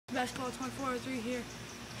Basketball 2403 here.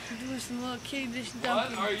 I'm doing some little kid dish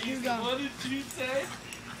dunking. What did you say?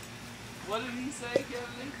 What did he say,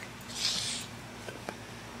 Kevin?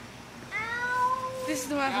 Ow. This is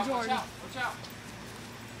the one for Jordan. Watch out.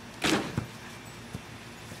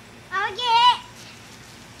 I'll get it.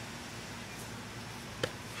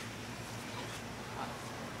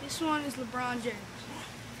 This one is LeBron James.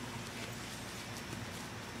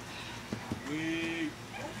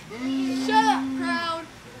 Shut up, crowd.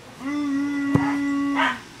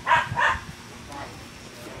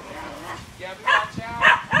 Gabby, watch out.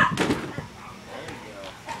 There you go.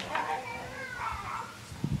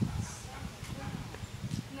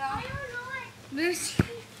 Now, this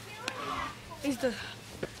is the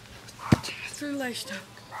 3-leg dunk.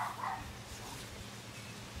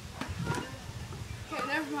 Okay,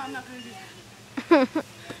 never mind, I'm not going to do that.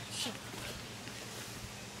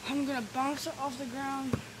 I'm going to bounce it off the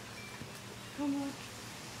ground. Come on.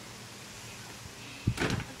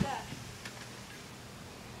 Like that.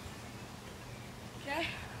 Okay?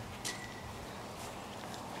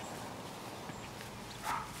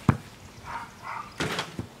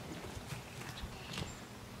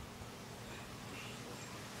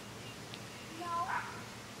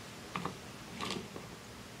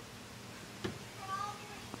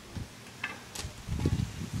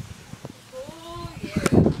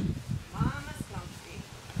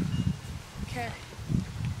 Okay,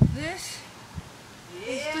 this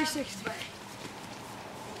is 360.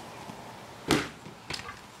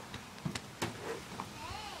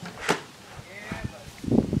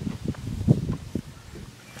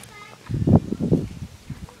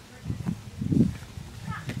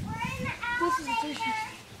 This is a 360.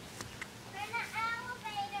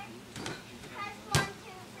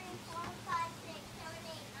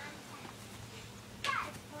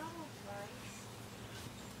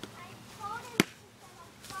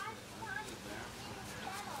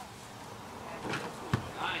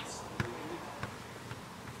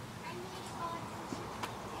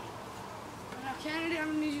 Kennedy, I'm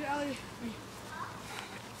gonna need you to alley me.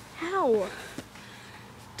 How?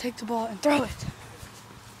 Take the ball and throw it.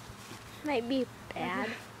 Might be bad.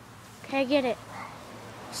 Can I get it?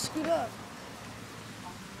 Scoot up.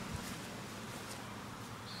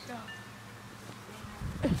 Go.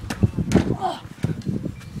 Oh.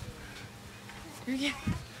 Here you go.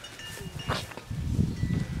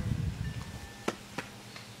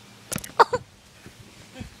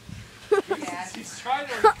 He's trying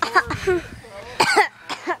to record me.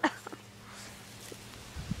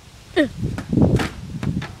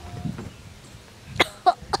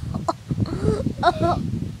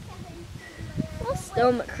 My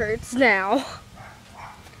stomach hurts now.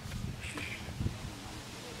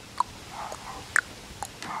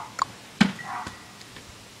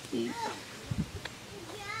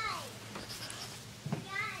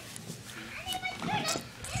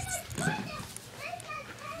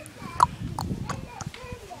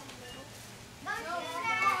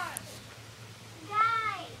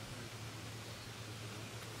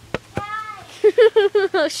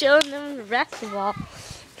 Showing them the basketball.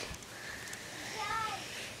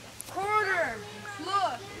 Quarter.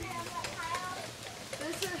 Look.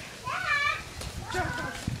 This is.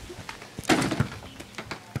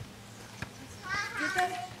 Get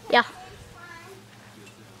that? Yeah.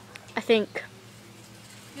 I think.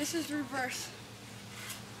 This is reverse.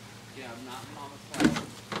 Yeah, not in Mama's flower.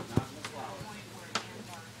 Not in the flower.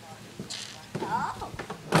 Oh.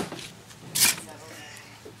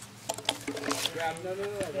 Grab no.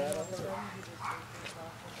 That'll hurt.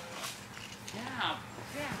 Yeah.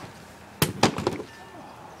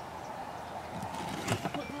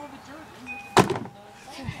 Putting all the dirt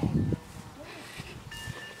in.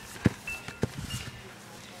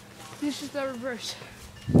 This is the reverse.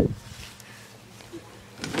 Did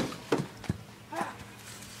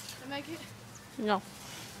I make it? No.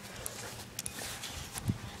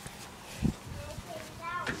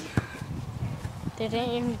 They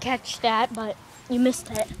didn't even catch that, but you missed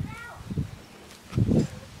it.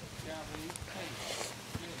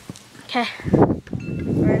 Okay.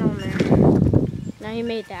 Right on there. Now you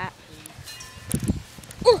made that.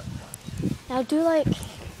 Ooh. Now do like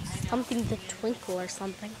something to twinkle or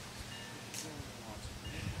something.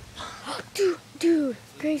 Dude,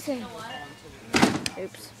 Grayson.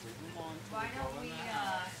 Oops.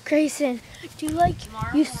 Grayson, do like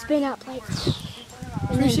you spin up like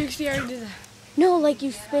 360, I already did that. No, like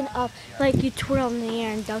you spin up, like you twirl in the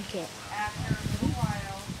air and dunk it.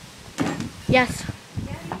 Yes.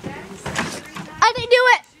 I didn't do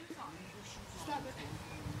it!